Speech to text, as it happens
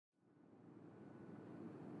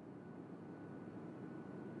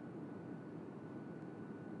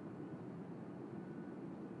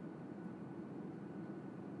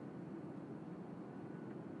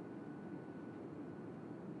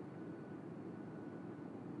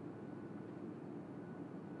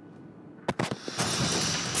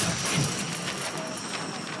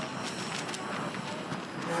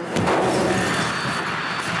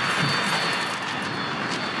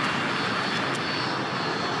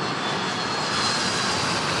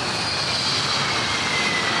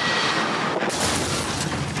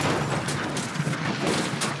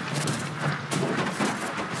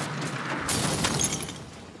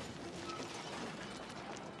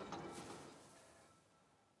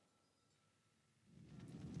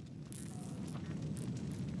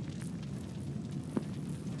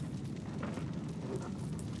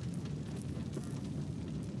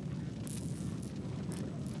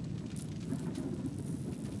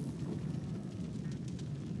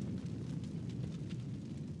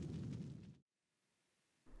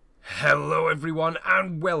Hello everyone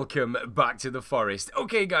and welcome back to the forest.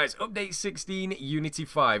 Okay guys, update 16, Unity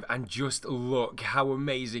 5, and just look how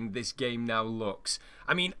amazing this game now looks.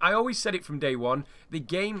 I mean, I always said it from day one, the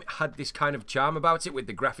game had this kind of charm about it with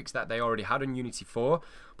the graphics that they already had on Unity 4,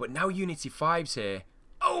 but now Unity 5's here.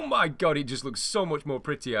 Oh my god, it just looks so much more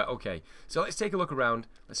prettier. Okay, so let's take a look around,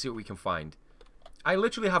 let's see what we can find. I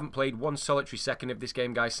literally haven't played one solitary second of this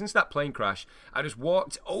game, guys. Since that plane crash, I just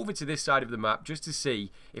walked over to this side of the map just to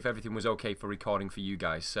see if everything was okay for recording for you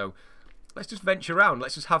guys. So, let's just venture around.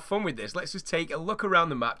 Let's just have fun with this. Let's just take a look around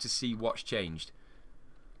the map to see what's changed.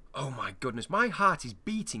 Oh my goodness, my heart is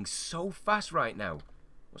beating so fast right now.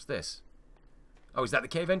 What's this? Oh, is that the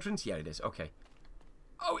cave entrance? Yeah, it is. Okay.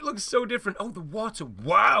 Oh, it looks so different. Oh, the water.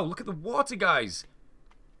 Wow, look at the water, guys.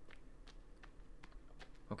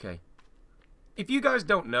 Okay. If you guys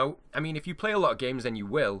don't know, I mean, if you play a lot of games, then you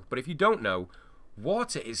will. But if you don't know,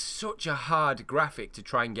 water is such a hard graphic to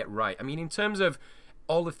try and get right. I mean, in terms of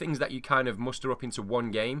all the things that you kind of muster up into one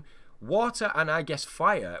game, water and I guess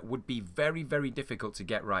fire would be very, very difficult to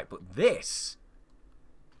get right. But this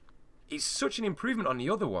is such an improvement on the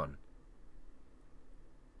other one.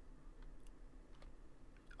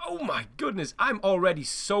 Oh my goodness, I'm already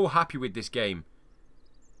so happy with this game.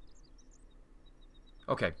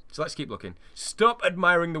 Okay, so let's keep looking. Stop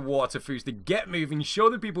admiring the water, Fooster. Get moving. Show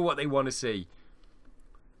the people what they want to see.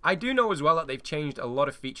 I do know as well that they've changed a lot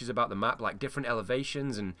of features about the map, like different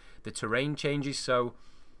elevations and the terrain changes, so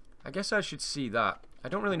I guess I should see that. I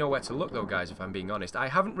don't really know where to look though, guys, if I'm being honest. I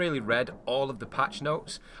haven't really read all of the patch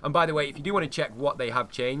notes. And by the way, if you do want to check what they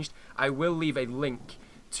have changed, I will leave a link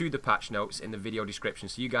to the patch notes in the video description,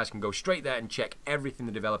 so you guys can go straight there and check everything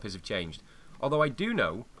the developers have changed. Although I do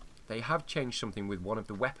know they have changed something with one of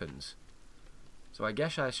the weapons. So I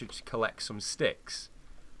guess I should collect some sticks,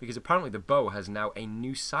 because apparently the bow has now a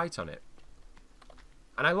new sight on it.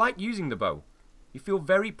 And I like using the bow. You feel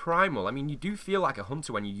very primal. I mean, you do feel like a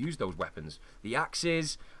hunter when you use those weapons. The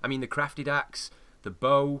axes, I mean the crafted axe, the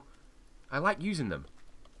bow. I like using them.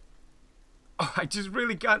 Oh, I just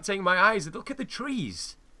really can't take my eyes. Look at the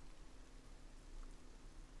trees.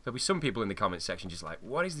 There'll be some people in the comment section just like,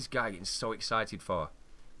 what is this guy getting so excited for?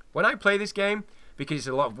 When I play this game, because it's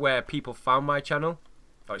a lot of where people found my channel,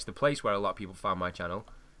 or it's the place where a lot of people found my channel,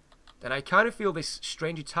 then I kind of feel this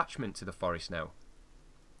strange attachment to the forest now.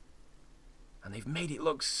 And they've made it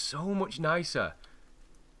look so much nicer.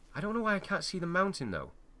 I don't know why I can't see the mountain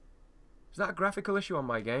though. Is that a graphical issue on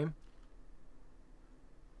my game?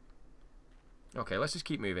 Okay, let's just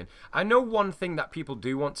keep moving. I know one thing that people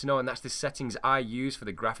do want to know, and that's the settings I use for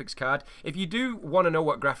the graphics card. If you do want to know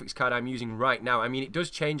what graphics card I'm using right now, I mean, it does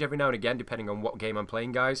change every now and again depending on what game I'm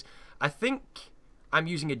playing, guys. I think I'm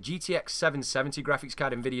using a GTX 770 graphics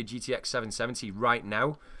card, NVIDIA GTX 770 right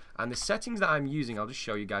now. And the settings that I'm using, I'll just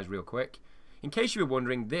show you guys real quick. In case you were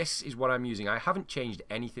wondering, this is what I'm using. I haven't changed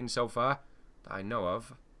anything so far that I know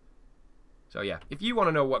of. So yeah, if you want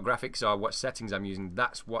to know what graphics or what settings I'm using,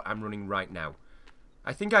 that's what I'm running right now.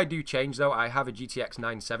 I think I do change though. I have a GTX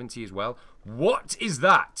 970 as well. What is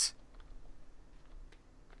that?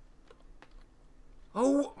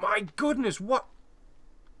 Oh my goodness, what?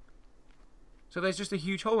 So there's just a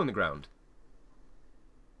huge hole in the ground.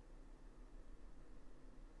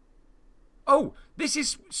 Oh, this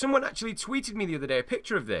is, someone actually tweeted me the other day a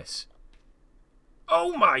picture of this.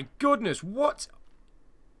 Oh my goodness, what?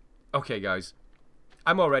 Okay guys,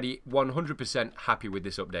 I'm already 100% happy with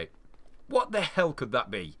this update. What the hell could that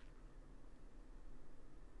be?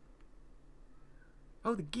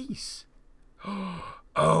 Oh, the geese.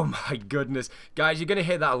 Oh my goodness. Guys, you're going to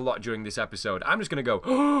hear that a lot during this episode. I'm just going to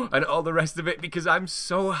go and all the rest of it because I'm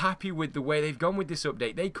so happy with the way they've gone with this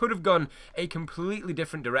update. They could have gone a completely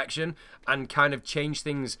different direction and kind of changed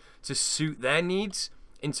things to suit their needs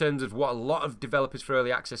in terms of what a lot of developers for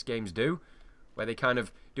early access games do, where they kind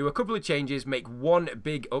of do a couple of changes, make one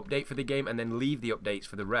big update for the game, and then leave the updates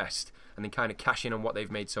for the rest, and then kind of cash in on what they've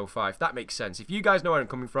made so far, if that makes sense. If you guys know where I'm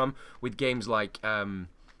coming from with games like The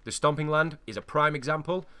Stomping Land is a prime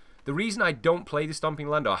example. The reason I don't play The Stomping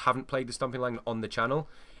Land, or haven't played The Stomping Land on the channel,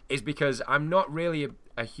 is because I'm not really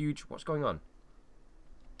a huge... What's going on?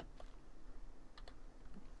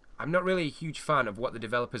 I'm not really a huge fan of what the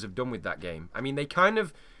developers have done with that game. I mean, they kind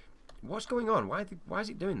of... What's going on? Why is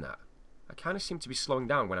it doing that? I kind of seem to be slowing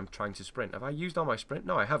down when I'm trying to sprint. Have I used all my sprint?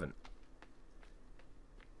 No, I haven't.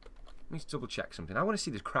 Let me double check something. I want to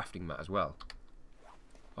see this crafting mat as well.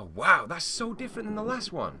 Oh, wow. That's so different than the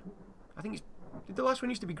last one. I think it's... Did the last one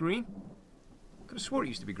used to be green? I could have swore it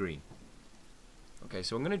used to be green. Okay,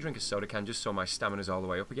 so I'm going to drink a soda can just so my stamina's all the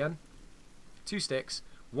way up again. 2 sticks,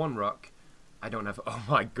 1 rock. I don't have... Oh,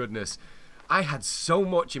 my goodness. I had so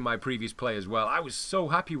much in my previous play as well. I was so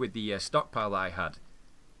happy with the stockpile that I had.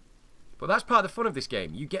 But that's part of the fun of this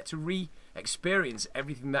game. You get to re-experience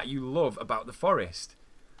everything that you love about the forest.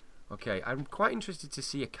 Okay, I'm quite interested to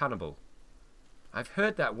see a cannibal. I've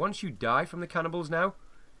heard that once you die from the cannibals now,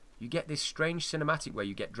 you get this strange cinematic where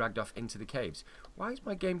you get dragged off into the caves. Why is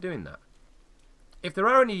my game doing that? If there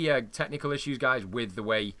are any technical issues, guys, with the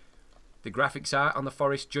way the graphics are on the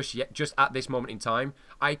forest just at this moment in time,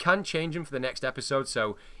 I can change them for the next episode.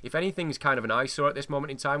 So if anything's kind of an eyesore at this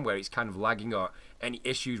moment in time where it's kind of lagging or any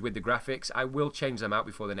issues with the graphics, I will change them out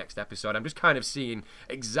before the next episode. I'm just kind of seeing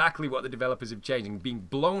exactly what the developers have changed and being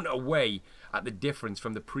blown away at the difference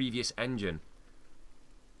from the previous engine.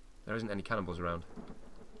 There isn't any cannibals around.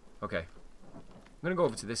 Okay, I'm going to go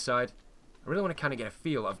over to this side. I really want to kind of get a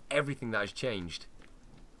feel of everything that has changed.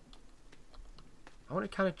 I want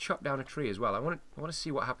to kind of chop down a tree as well. I want to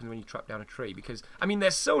see what happens when you chop down a tree because, I mean, they're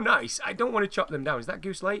so nice. I don't want to chop them down. Is that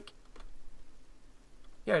Goose Lake?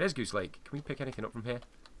 Yeah, it is Goose Lake. Can we pick anything up from here?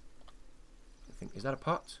 Is that a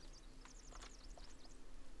pot?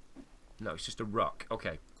 No, it's just a rock.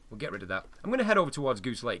 Okay, we'll get rid of that. I'm going to head over towards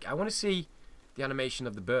Goose Lake. I want to see the animation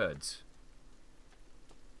of the birds.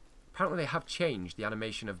 Apparently they have changed the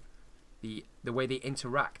animation of the way they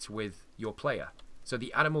interact with your player. So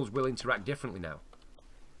the animals will interact differently now.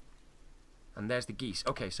 And there's the geese.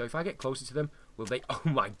 Okay, so if I get closer to them, will they... Oh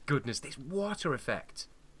my goodness, this water effect.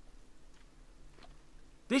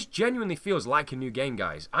 This genuinely feels like a new game,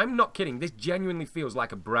 guys. I'm not kidding. This genuinely feels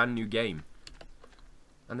like a brand new game.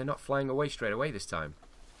 And they're not flying away straight away this time.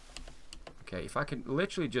 Okay, if I can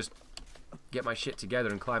literally just get my shit together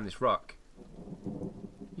and climb this rock.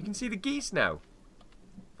 You can see the geese now.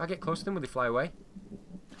 If I get close to them, will they fly away?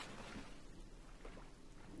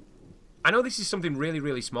 I know this is something really,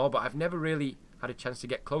 really small, but I've never really had a chance to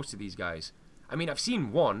get close to these guys. I mean, I've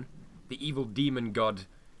seen one, the evil demon god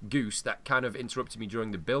goose, that kind of interrupted me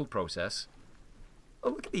during the build process.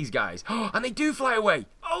 Oh, look at these guys. Oh, and they do fly away.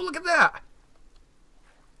 Oh, look at that.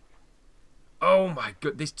 Oh, my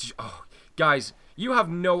god. Oh, guys, you have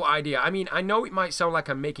no idea. I mean, I know it might sound like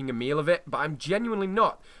I'm making a meal of it, but I'm genuinely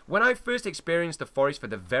not. When I first experienced the forest for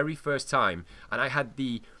the very first time, and I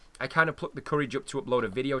kind of plucked the courage up to upload a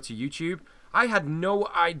video to YouTube, I had no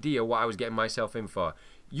idea what I was getting myself in for.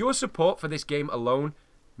 Your support for this game alone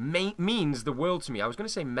means the world to me. I was going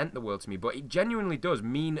to say meant the world to me, but it genuinely does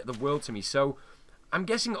mean the world to me. So I'm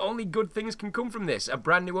guessing only good things can come from this. A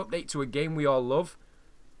brand new update to a game we all love.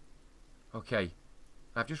 Okay,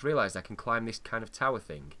 I've just realised I can climb this kind of tower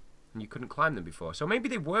thing, and you couldn't climb them before. So maybe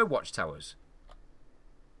they were watchtowers.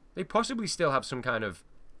 They possibly still have some kind of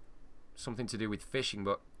something to do with fishing,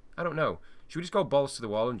 but I don't know. Should we just go balls to the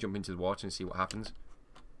wall and jump into the water and see what happens?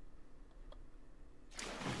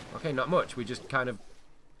 Okay, not much. We just kind of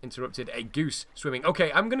interrupted a goose swimming. Okay,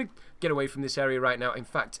 I'm going to get away from this area right now. In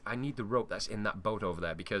fact, I need the rope that's in that boat over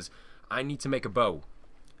there because I need to make a bow.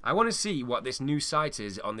 I want to see what this new sight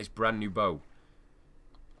is on this brand new bow.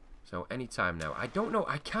 So, anytime now. I don't know.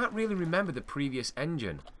 I can't really remember the previous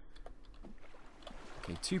engine.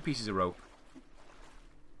 Okay, 2 pieces of rope.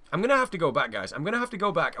 I'm going to have to go back, guys. I'm going to have to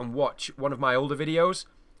go back and watch one of my older videos.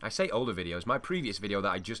 I say older videos. My previous video that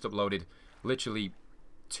I just uploaded literally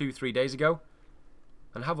 2-3 days ago.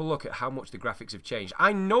 And have a look at how much the graphics have changed.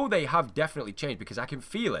 I know they have definitely changed because I can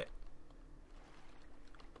feel it.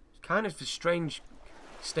 It's kind of a strange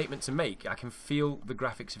statement to make. I can feel the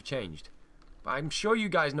graphics have changed. But I'm sure you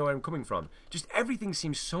guys know where I'm coming from. Just everything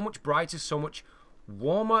seems so much brighter, so much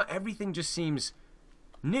warmer. Everything just seems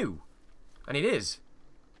new. And it is.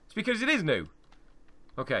 It's because it is new.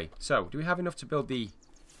 Okay, so, do we have enough to build the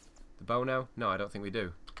bow now? No, I don't think we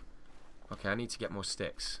do. Okay, I need to get more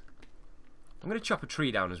sticks. I'm going to chop a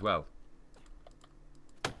tree down as well.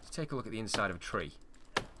 Let's take a look at the inside of a tree.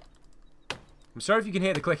 I'm sorry if you can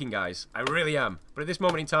hear the clicking, guys. I really am. But at this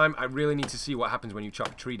moment in time, I really need to see what happens when you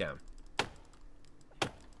chop a tree down.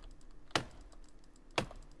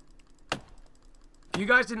 If you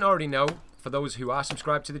guys didn't already know, for those who are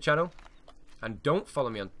subscribed to the channel, and don't follow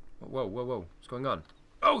me on... Whoa, whoa, whoa. What's going on?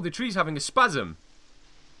 Oh, the tree's having a spasm.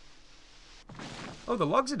 Oh, the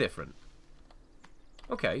logs are different.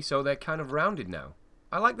 Okay, so they're kind of rounded now.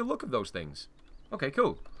 I like the look of those things. Okay,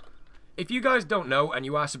 cool. If you guys don't know and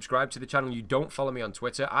you are subscribed to the channel and you don't follow me on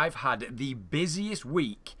Twitter, I've had the busiest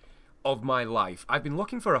week of my life. I've been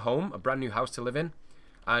looking for a home, a brand new house to live in.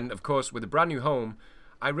 And, of course, with a brand new home,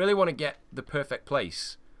 I really want to get the perfect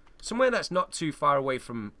place. Somewhere that's not too far away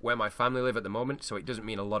from where my family live at the moment, so it doesn't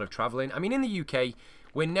mean a lot of travelling. I mean, in the UK,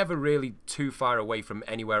 we're never really too far away from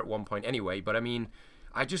anywhere at one point anyway, but I mean,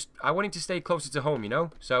 I wanted to stay closer to home, you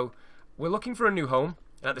know? So, we're looking for a new home.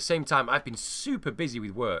 And at the same time, I've been super busy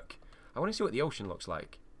with work. I want to see what the ocean looks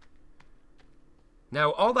like.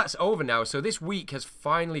 Now, all that's over now, so this week has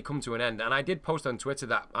finally come to an end. And I did post on Twitter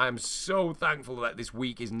that I am so thankful that this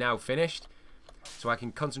week is now finished. So I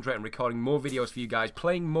can concentrate on recording more videos for you guys,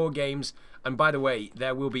 playing more games. And by the way,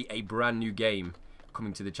 there will be a brand new game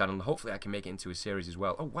coming to the channel. And hopefully I can make it into a series as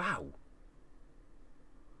well. Oh, wow.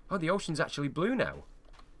 Oh, the ocean's actually blue now.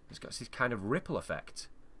 It's got this kind of ripple effect.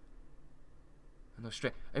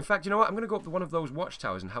 In fact, you know what? I'm going to go up to one of those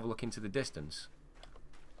watchtowers and have a look into the distance.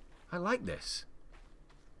 I like this.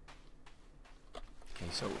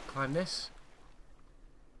 Okay, so we'll climb this.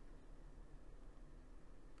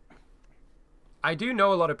 I do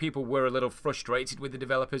know a lot of people were a little frustrated with the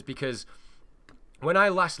developers because when I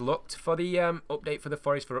last looked for the update for the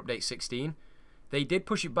forest for update 16, they did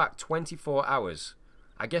push it back 24 hours.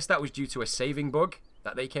 I guess that was due to a saving bug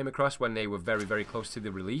that they came across when they were very, very close to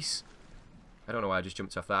the release. I don't know why I just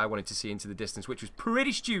jumped off that. I wanted to see into the distance, which was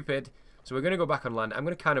pretty stupid. So we're going to go back on land. I'm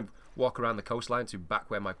going to kind of walk around the coastline to back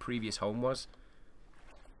where my previous home was.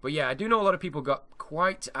 But yeah, I do know a lot of people got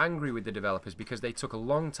quite angry with the developers because they took a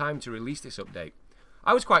long time to release this update.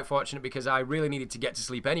 I was quite fortunate because I really needed to get to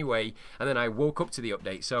sleep anyway, and then I woke up to the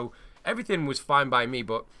update. So everything was fine by me,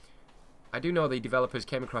 but I do know the developers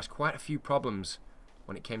came across quite a few problems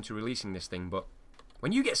when it came to releasing this thing. But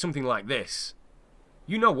when you get something like this,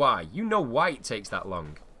 you know why. You know why it takes that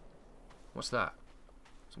long. What's that?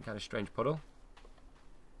 Some kind of strange puddle?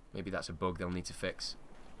 Maybe that's a bug they'll need to fix.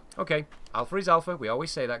 Okay, alpha is alpha. We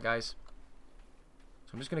always say that, guys.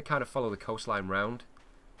 So I'm just going to kind of follow the coastline round,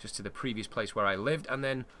 just to the previous place where I lived, and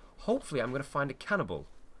then hopefully I'm going to find a cannibal,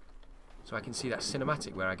 so I can see that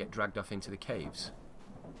cinematic where I get dragged off into the caves.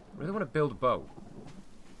 I really want to build a bow.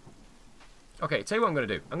 Okay, tell you what I'm going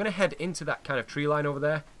to do. I'm going to head into that kind of tree line over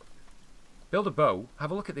there, build a bow,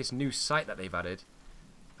 have a look at this new site that they've added,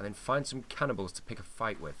 and then find some cannibals to pick a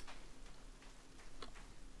fight with.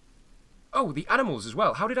 Oh, the animals as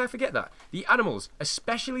well. How did I forget that? The animals,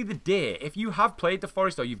 especially the deer. If you have played the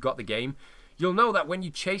forest or you've got the game, you'll know that when you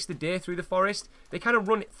chase the deer through the forest, they kind of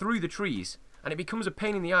run it through the trees, and it becomes a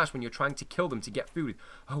pain in the ass when you're trying to kill them to get food.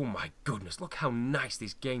 Oh my goodness, look how nice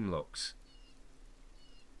this game looks.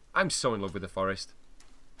 I'm so in love with the forest.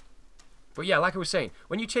 But yeah, like I was saying,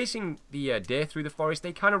 when you're chasing the deer through the forest,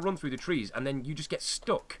 they kind of run through the trees, and then you just get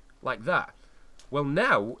stuck like that. Well,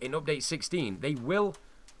 now, in Update 16, they will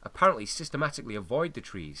apparently systematically avoid the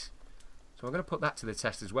trees. So I'm going to put that to the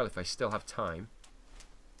test as well if I still have time.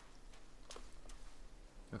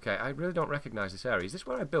 Okay, I really don't recognize this area. Is this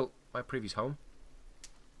where I built my previous home?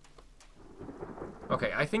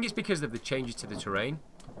 Okay, I think it's because of the changes to the terrain.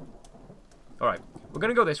 Alright, we're going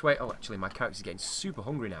to go this way. Oh, actually, my character's getting super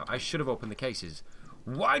hungry now. I should have opened the cases.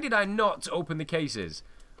 Why did I not open the cases?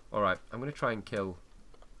 Alright, I'm going to try and kill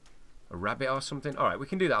a rabbit or something. Alright, we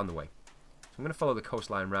can do that on the way. So I'm going to follow the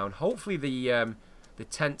coastline round. Hopefully the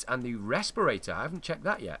tent and the respirator. I haven't checked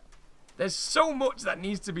that yet. There's so much that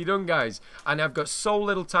needs to be done, guys. And I've got so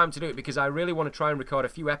little time to do it because I really want to try and record a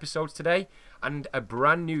few episodes today. And a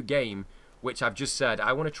brand new game, which I've just said,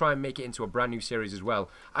 I want to try and make it into a brand new series as well.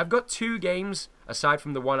 I've got 2 games, aside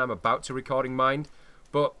from the one I'm about to record in mind.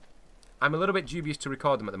 But I'm a little bit dubious to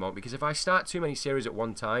record them at the moment because if I start too many series at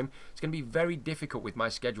one time, it's going to be very difficult with my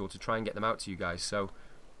schedule to try and get them out to you guys.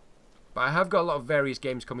 But I have got a lot of various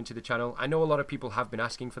games coming to the channel. I know a lot of people have been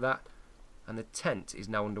asking for that. And the tent is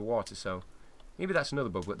now underwater, so maybe that's another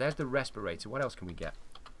bug. But there's the respirator. What else can we get?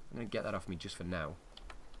 I'm going to get that off me just for now.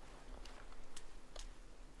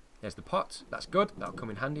 There's the pot. That's good. That'll come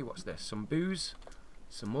in handy. What's this? Some booze.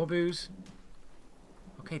 Some more booze.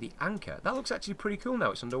 Okay, the anchor. That looks actually pretty cool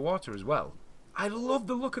now. It's underwater as well. I love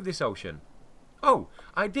the look of this ocean. Oh,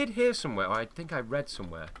 I did hear somewhere, or I think I read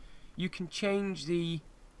somewhere, you can change the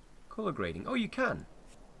colour grading. Oh, you can.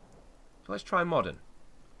 So let's try modern.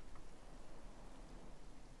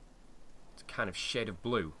 It's a kind of shade of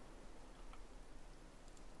blue.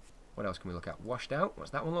 What else can we look at? Washed out.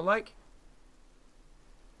 What's that one look like?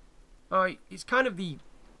 Oh, it's kind of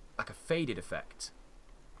like a faded effect.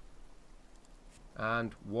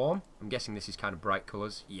 And warm. I'm guessing this is kind of bright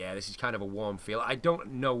colours. Yeah, this is kind of a warm feel. I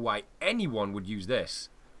don't know why anyone would use this.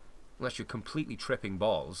 Unless you're completely tripping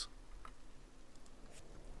balls.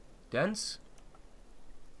 Dense.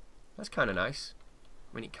 That's kind of nice.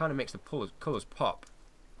 I mean, it kind of makes the colours pop.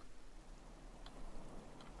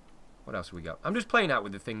 What else have we got? I'm just playing out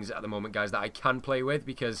with the things at the moment, guys, that I can play with.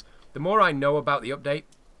 Because the more I know about the update,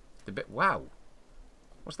 the bit... Wow.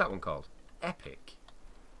 What's that one called? Epic.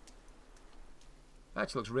 That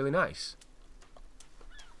actually looks really nice.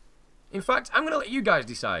 In fact, I'm going to let you guys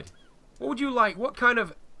decide. What would you like? What kind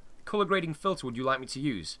of colour grading filter would you like me to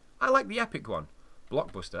use? I like the epic one.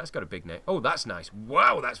 Blockbuster, that's got a big name. Oh, that's nice.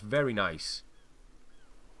 Wow, that's very nice.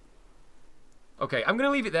 Okay, I'm going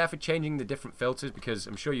to leave it there for changing the different filters because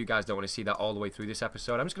I'm sure you guys don't want to see that all the way through this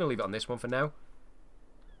episode. I'm just going to leave it on this one for now.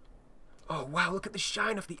 Oh, wow, look at the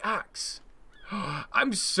shine of the axe.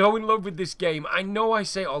 I'm so in love with this game. I know I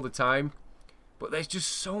say it all the time, but there's just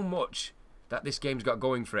so much that this game's got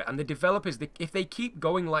going for it. And the developers, if they keep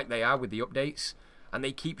going like they are with the updates, and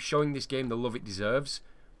they keep showing this game the love it deserves,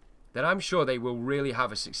 then I'm sure they will really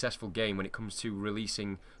have a successful game when it comes to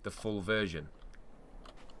releasing the full version.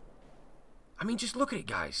 I mean, just look at it,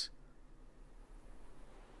 guys.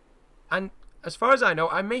 And as far as I know,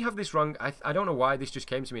 I may have this wrong. I don't know why this just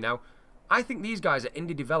came to me now. I think these guys are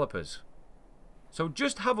indie developers. So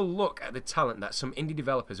just have a look at the talent that some indie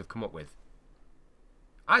developers have come up with.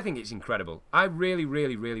 I think it's incredible. I really,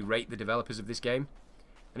 really, really rate the developers of this game.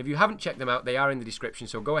 And if you haven't checked them out, they are in the description.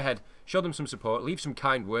 So go ahead, show them some support, leave some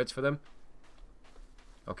kind words for them.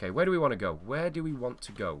 Okay, where do we want to go? Where do we want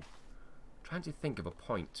to go? I'm trying to think of a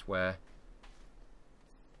point where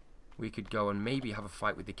we could go and maybe have a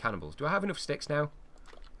fight with the cannibals. Do I have enough sticks now?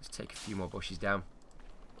 Let's take a few more bushes down.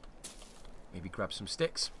 Maybe grab some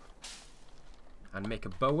sticks and make a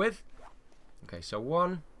bow with. Okay, so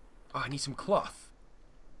one. Oh, I need some cloth.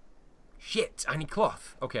 Shit, I need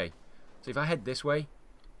cloth. Okay, so if I head this way,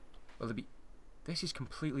 will there be... This is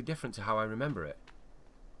completely different to how I remember it.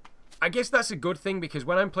 I guess that's a good thing because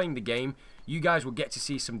when I'm playing the game, you guys will get to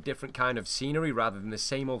see some different kind of scenery rather than the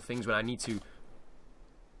same old things when I need to... Is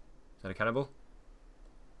that a cannibal?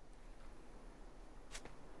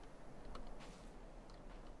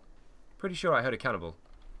 Pretty sure I heard a cannibal.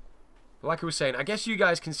 But like I was saying, I guess you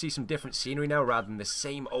guys can see some different scenery now rather than the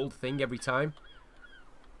same old thing every time.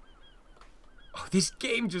 Oh, this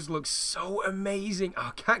game just looks so amazing.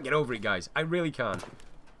 Oh, I can't get over it, guys. I really can't.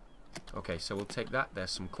 Okay, so we'll take that.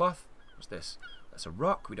 There's some cloth. What's this? That's a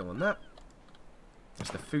rock. We don't want that.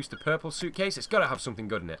 That's the Fooster purple suitcase. It's got to have something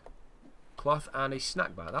good in it. Cloth and a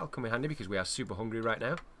snack bar. That'll come in handy because we are super hungry right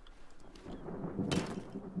now.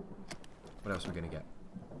 What else are we going to get?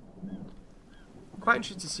 Quite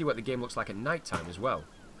interested to see what the game looks like at night time as well.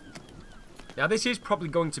 Now this is probably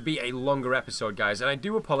going to be a longer episode, guys, and I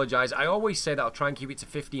do apologise. I always say that I'll try and keep it to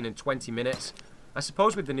 15 and 20 minutes. I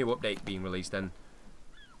suppose with the new update being released then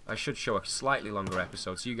I should show a slightly longer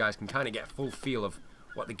episode so you guys can kind of get a full feel of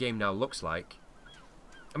what the game now looks like.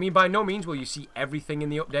 I mean, by no means will you see everything in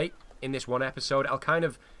the update in this one episode. I'll kind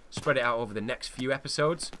of spread it out over the next few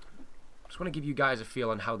episodes. Just want to give you guys a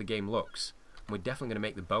feel on how the game looks. We're definitely going to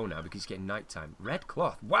make the bow now because it's getting nighttime. Red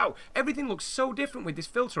cloth. Wow, everything looks so different with this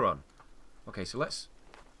filter on. Okay, so let's...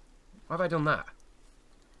 Why have I done that?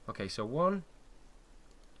 Okay, so one.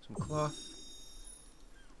 Some cloth.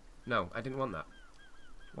 No, I didn't want that.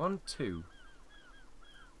 1, 2.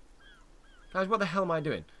 Guys, what the hell am I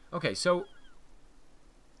doing? Okay, so...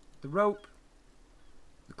 The rope.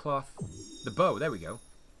 The cloth. The bow. There we go.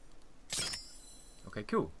 Okay,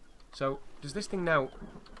 cool. So, does this thing now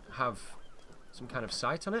have... some kind of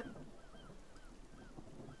sight on it?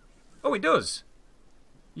 Oh, it does!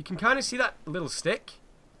 You can kind of see that little stick.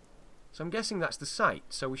 So I'm guessing that's the sight.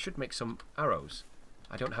 So we should make some arrows.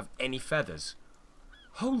 I don't have any feathers.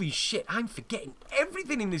 Holy shit, I'm forgetting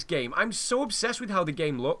everything in this game. I'm so obsessed with how the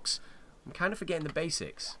game looks. I'm kind of forgetting the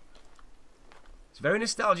basics. It's very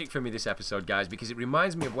nostalgic for me, this episode, guys, because it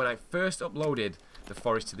reminds me of when I first uploaded The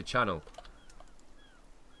Forest to the channel.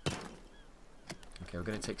 Okay, we're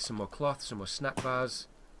going to take some more cloth, some more snack bars.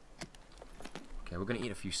 Okay, we're going to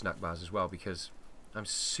eat a few snack bars as well because I'm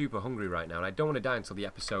super hungry right now and I don't want to die until the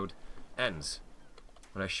episode ends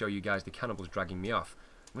when I show you guys the cannibals dragging me off.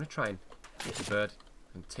 I'm going to try and hit the bird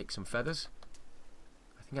and take some feathers.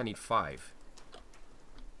 I think I need 5.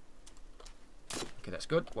 Okay, that's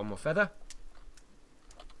good. One more feather.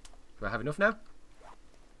 Do I have enough now?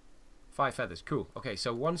 5 feathers. Cool. Okay,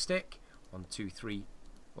 so 1 stick. 1, 2, 3,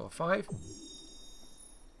 4, 5.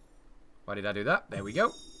 Why did I do that? There we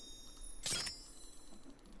go.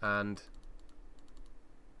 And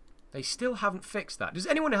they still haven't fixed that. Does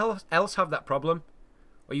anyone else have that problem?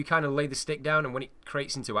 Where you kind of lay the stick down and when it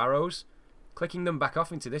creates into arrows, clicking them back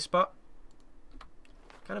off into this spot?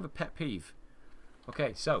 Kind of a pet peeve.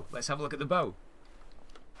 Okay, so let's have a look at the bow.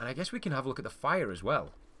 And I guess we can have a look at the fire as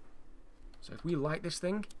well. So if we light this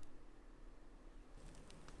thing...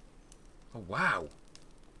 Oh, wow.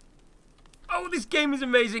 Oh, this game is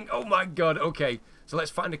amazing. Oh, my God. Okay, so let's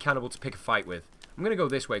find a cannibal to pick a fight with. I'm going to go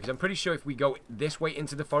this way, because I'm pretty sure if we go this way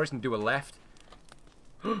into the forest and do a left...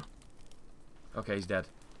 Okay, he's dead.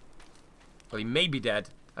 Well, he may be dead.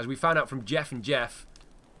 As we found out from Jeff and Jeff,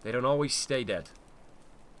 they don't always stay dead.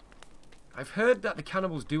 I've heard that the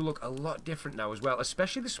cannibals do look a lot different now as well,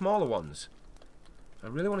 especially the smaller ones. I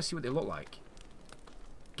really want to see what they look like.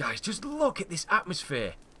 Guys, just look at this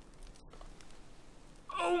atmosphere.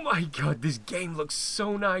 Oh my god, this game looks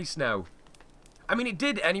so nice now. I mean, it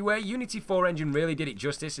did anyway. Unity 4 engine really did it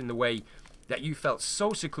justice in the way that you felt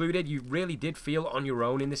so secluded. You really did feel on your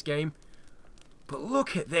own in this game. But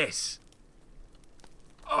look at this.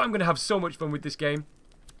 Oh, I'm going to have so much fun with this game.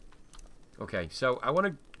 Okay, so I want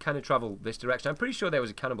to kind of travel this direction. I'm pretty sure there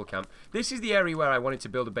was a cannibal camp. This is the area where I wanted to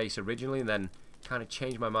build a base originally and then kind of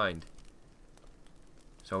changed my mind.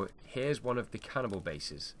 So here's one of the cannibal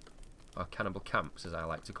bases. Or cannibal camps, as I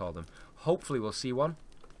like to call them. Hopefully we'll see one.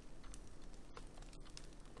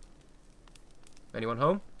 Anyone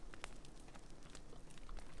home?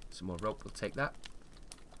 Some more rope, we'll take that.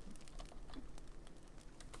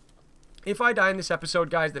 If I die in this episode,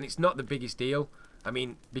 guys, then it's not the biggest deal. I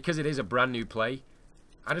mean, because it is a brand new play,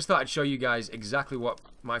 I just thought I'd show you guys exactly what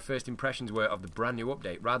my first impressions were of the brand new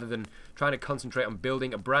update, rather than trying to concentrate on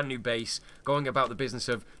building a brand new base, going about the business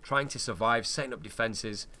of trying to survive, setting up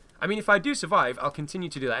defenses. I mean, if I do survive, I'll continue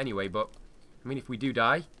to do that anyway, but, I mean, if we do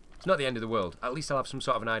die, it's not the end of the world. At least I'll have some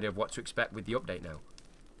sort of an idea of what to expect with the update now.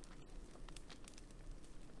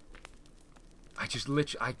 I just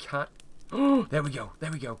literally, I can't... Oh, there we go,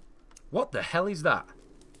 there we go. What the hell is that?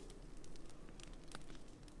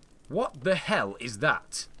 What the hell is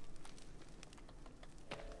that?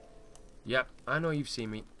 Yep, I know you've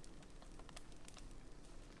seen me.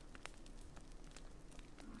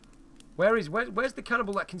 Where's the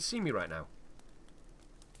cannibal that can see me right now?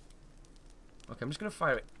 Okay, I'm just going to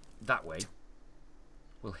fire it that way.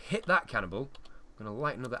 We'll hit that cannibal. I'm going to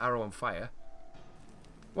light another arrow on fire.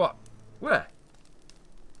 What? Where?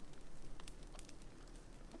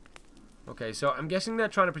 Okay, so I'm guessing they're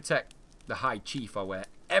trying to protect the High Chief or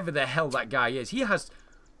wherever the hell that guy is. He has...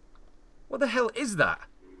 What the hell is that?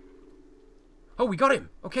 Oh, we got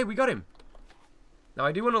him. Okay, we got him. Now,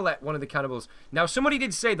 I do want to let one of the cannibals... Now, somebody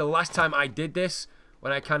did say the last time I did this,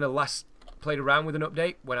 when I kind of last played around with an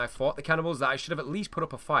update, when I fought the cannibals, that I should have at least put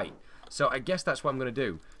up a fight. So, I guess that's what I'm going to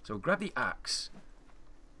do. So, grab the axe.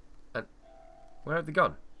 And... Where have they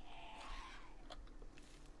gone?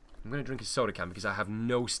 I'm going to drink a soda can because I have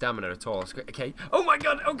no stamina at all. Okay. Oh my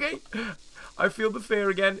god, okay. I feel the fear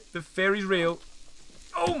again. The fear is real.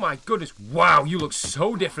 Oh my goodness. Wow, you look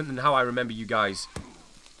so different than how I remember you guys.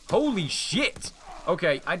 Holy shit.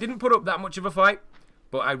 Okay, I didn't put up that much of a fight,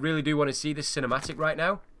 but I really do want to see this cinematic right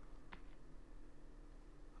now.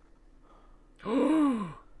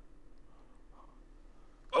 Oh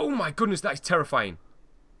my goodness, that is terrifying.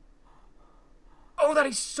 Oh, that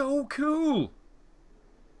is so cool.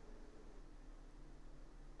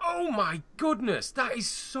 Oh my goodness, that is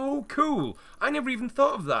so cool. I never even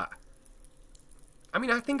thought of that. I mean,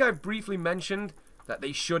 I think I briefly mentioned that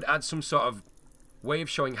they should add some sort of way of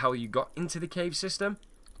showing how you got into the cave system.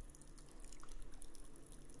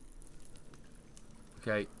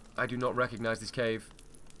 Okay, I do not recognize this cave.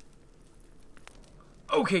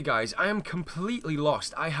 Okay, guys, I am completely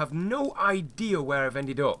lost. I have no idea where I've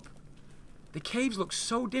ended up. The caves look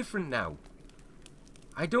so different now.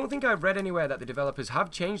 I don't think I've read anywhere that the developers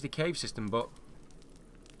have changed the cave system, but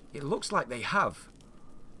it looks like they have.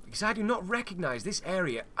 Because I do not recognize this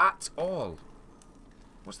area at all.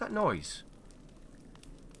 What's that noise?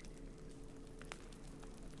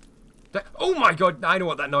 Oh my god, I know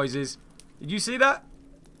what that noise is. Did you see that?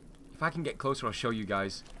 If I can get closer, I'll show you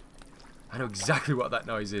guys. I know exactly what that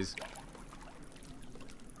noise is.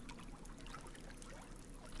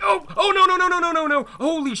 Oh! Oh, no, no, no, no, no, no, no!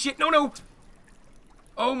 Holy shit, no, no!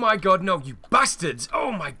 Oh my god, no, you bastards!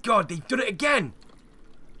 Oh my god, they've done it again!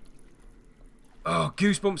 Oh,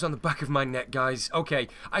 goosebumps on the back of my neck, guys. Okay,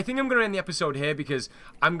 I think I'm going to end the episode here because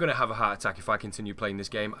I'm going to have a heart attack if I continue playing this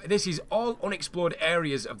game. This is all unexplored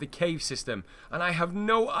areas of the cave system, and I have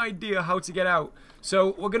no idea how to get out.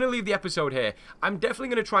 So, we're going to leave the episode here. I'm definitely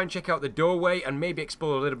going to try and check out the doorway and maybe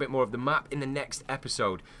explore a little bit more of the map in the next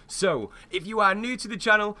episode. So, if you are new to the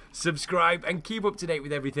channel, subscribe and keep up to date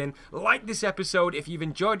with everything. Like this episode if you've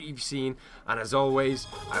enjoyed what you've seen, and as always,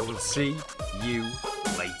 I will see you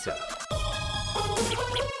later.